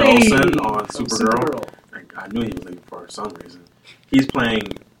Jimmy Olsen on Supergirl. I knew he was leaving for some reason. He's playing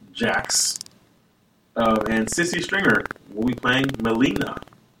Jax. And Sissy Stringer will be playing Melina.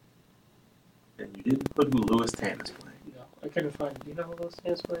 And you didn't put who Lewis Tan is playing. No, I couldn't find it. Do you know who Lewis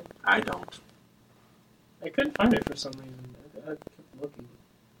Tan is playing? I don't. I couldn't find it for some reason. I kept looking.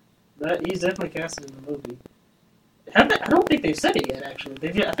 But he's definitely casted in the movie. I don't think they've said it yet, actually.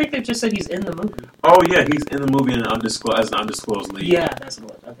 I think they've just said he's in the movie. Oh, yeah, he's in the movie as an undisclosed lead. Yeah, that's the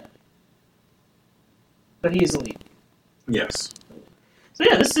one. Okay. But he is the lead. Yes. So,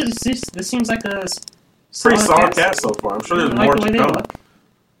 yeah, this seems like a pretty solid cast so far. I'm sure there's more to come.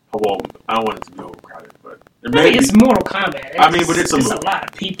 Oh, well, I don't want it to be overcrowded, but... It's Mortal Kombat. But it's a movie. It's a lot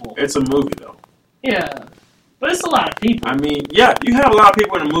of people. It's a movie, though. Yeah. But it's a lot of people. I mean, yeah, you have a lot of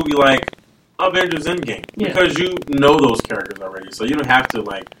people in a movie like Avengers Endgame. Yeah. Because you know those characters already, so you don't have to,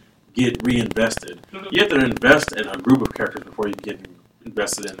 like, get reinvested. You have to invest in a group of characters before you get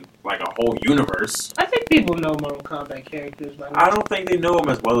invested in, like, a whole universe. I think people know Mortal Kombat characters. I don't think they know them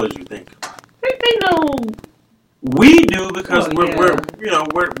as well as you think. I think they know... We do because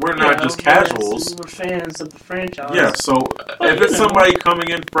we're not just casuals. We're fans of the franchise. Yeah, so if it's somebody coming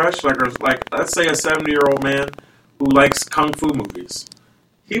in fresh, like let's say a 70-year-old man who likes kung fu movies,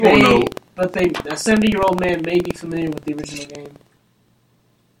 he won't know. But a 70-year-old man may be familiar with the original game.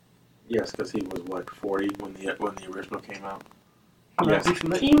 Yes, because he was 40 when the original came out. Yes.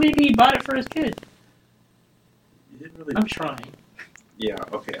 Maybe he bought it for his kid. You didn't really. I'm trying. Yeah.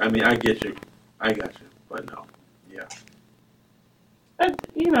 Okay. I mean, I get you. I got you. But no. Yeah.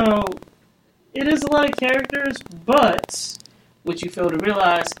 It is a lot of characters, but what you fail to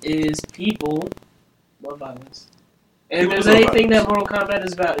realize is people love violence. And if there's anything that Mortal Kombat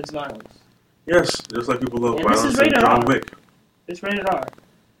is about, it's violence. Yes, just like people love and violence this is rated and John R. Wick. It's rated R.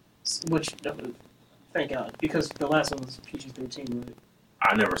 Which, thank God, because the last one was PG-13, right?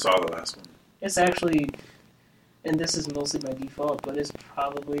 I never saw the last one. It's actually, and this is mostly by default, but it's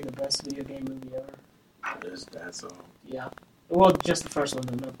probably the best video game movie ever. Is that so? Yeah. Well, just the first one,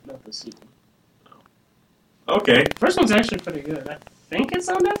 though, not the sequel. Oh. Okay. First one's actually pretty good. I think it's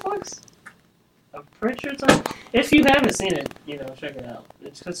on Netflix. I'm pretty sure it's on. If you haven't seen it, check it out.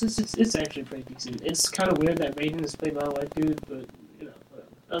 It's actually pretty decent. It's kind of weird that Raiden is played by a white dude, but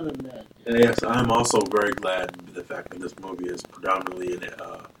other than that. Yes, I'm also very glad the fact that this movie is predominantly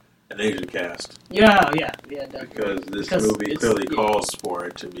an Asian cast. Yeah, definitely. Because this movie clearly calls for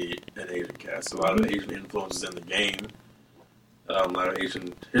it to be an Asian cast. A lot of Asian influences in the game. A lot of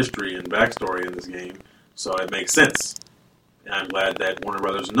Asian history and backstory in this game. So it makes sense. And I'm glad that Warner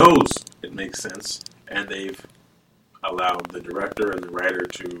Brothers knows it makes sense, and they've allowed the director and the writer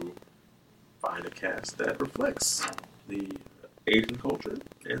to find a cast that reflects the Asian culture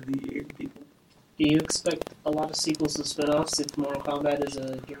and the Asian people. Do you expect a lot of sequels to spin-offs if Mortal Kombat is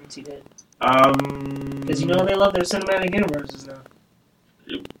a guaranteed hit? Because they love their cinematic universes now.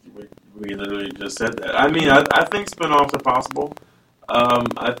 We literally just said that. I mean, I think spin-offs are possible.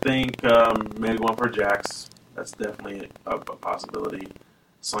 I think maybe one for Jax. That's definitely a possibility.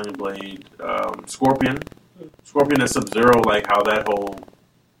 Sonya Blade, Scorpion. Scorpion and Sub-Zero, like how that whole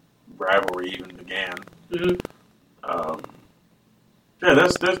rivalry even began. Mm-hmm. Yeah,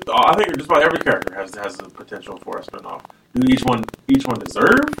 there's. I think just about every character has the potential for a spinoff. Do each one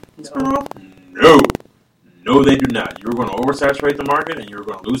deserve a spinoff? No, they do not. You're going to oversaturate the market, and you're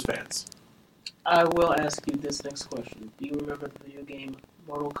going to lose fans. I will ask you this next question: do you remember the video game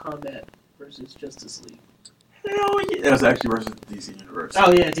Mortal Kombat versus Justice League? Hell yeah! That was actually versus DC Universe.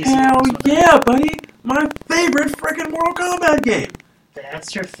 Oh yeah, DC. Hell yeah, buddy! My favorite freaking Mortal Kombat game.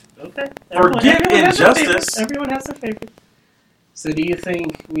 That's your okay. Forget Injustice. Everyone has their favorite. So do you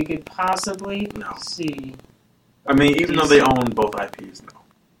think we could possibly see... I mean, even though they own both IPs, no.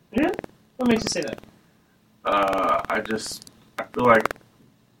 Yeah? What makes you say that? I feel like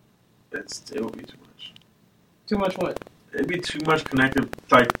it would be too much. Too much what? It'd be too much connected,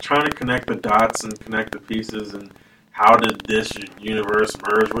 like trying to connect the dots and connect the pieces and how did this universe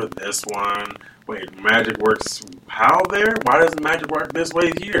merge with this one? Wait, magic works how there? Why doesn't magic work this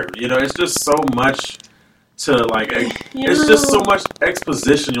way here? It's just so much... it's just so much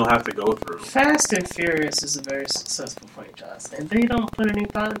exposition you'll have to go through. Fast and Furious is a very successful franchise, and they don't put any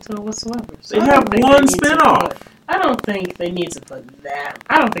thought into it whatsoever. So they have one spinoff. I don't think they need to put that.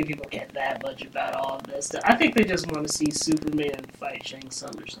 I don't think people care that much about all of this stuff. I think they just want to see Superman fight Shang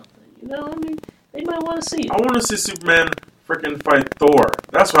Tsung or something. They might want to see it. I want to see Superman freaking fight Thor.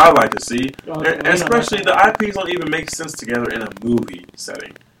 That's what I like to see. And especially the IPs don't even make sense together in a movie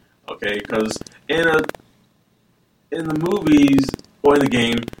setting. Okay, because in the movies or in the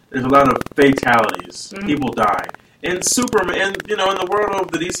game, there's a lot of fatalities. Mm-hmm. People die. In Superman, in the world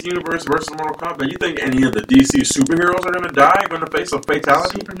of the DC Universe versus Mortal Kombat, you think any of the DC superheroes are going to die, going to face a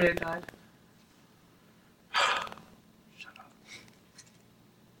fatality? Superman died. Shut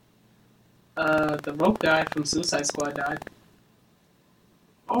up. The Rope guy from Suicide Squad died.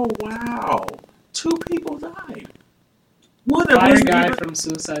 Oh, wow. 2 people died. The fire guy from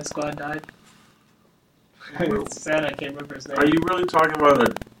Suicide Squad died. It's sad I can't remember his name. Are you really talking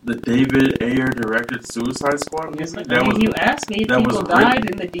about the David Ayer directed Suicide Squad movie? You asked me if people died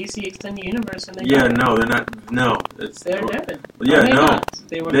in the DC Extended Universe and they died. No, they're not. No. They're dead. Yeah, no.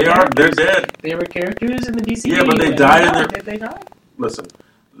 They're dead. They were characters in the DC Yeah, but they died in their... Did they die? Listen,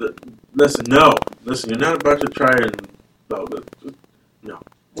 no. Listen, you're not about to try and... No.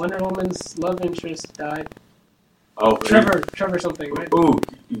 Wonder Woman's love interest died. Oh, Trevor something, right? Ooh,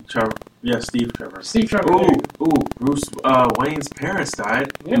 Trevor. Yeah, Steve Trevor. Steve Trevor. Bruce Wayne's parents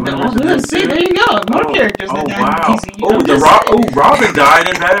died. Yeah, see, there you go. More characters that died in DC. Robin died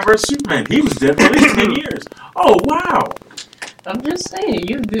in Batman vs Superman. He was dead for at least 10 years. Oh, wow. I'm just saying,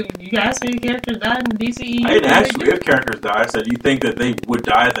 you asked me if characters died in the DCEU. I didn't ask you if characters died. I said, you think that they would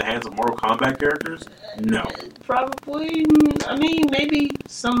die at the hands of Mortal Kombat characters? No. Probably. I mean, maybe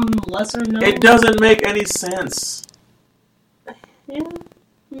some lesser known. It doesn't make any sense. Yeah.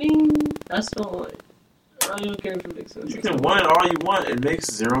 I mean, I still don't care if it makes sense. You can want it all you want. It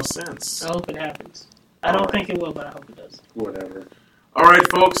makes 0 sense. I hope it happens. I don't think it will, but I hope it does. Whatever. All right,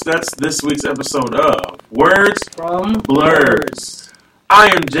 folks, that's this week's episode of Words from Blurs. I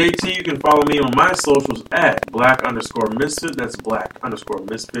am JT. You can follow me on my socials at black_misfit. That's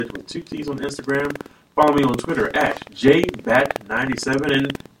black_misfit with 2 T's on Instagram. Follow me on Twitter at jbat97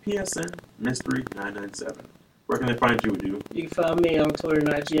 and PSN Mystery 997. Where can they find you, Dude? You can find me on Twitter and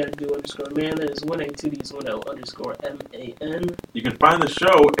IG at @do_man. That is 1A2Ds1L_man. You can find the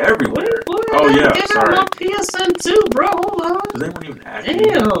show everywhere. What? Oh, yeah, sorry. My PSN too, bro. Hold on. Because they weren't even at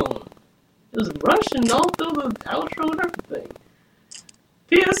Damn. It was rushing all through the outro and everything.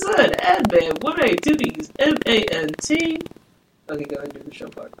 PSN, adman, 1A2Ds_MANT. Okay, go ahead and do the show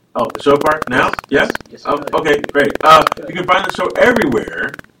part. Oh, the show part now? Yes. Okay, great. You can find the show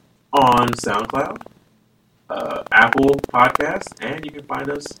everywhere on SoundCloud, Apple Podcasts, and you can find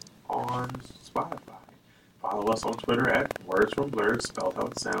us on Spotify. Follow us on Twitter at Words from Blurs, spelled how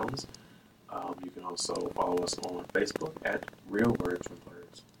it sounds. You can also follow us on Facebook at Real Words from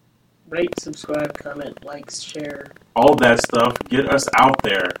Blurs. Rate, subscribe, comment, like, share. All that stuff. Get us out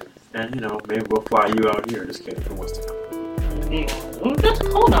there. And, maybe we'll fly you out here. Just kidding. For what's to come.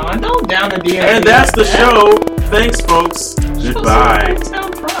 Hold on. Don't down the DM. And that's the show. Thanks, folks. Goodbye.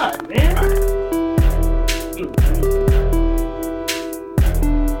 Sound pride, man.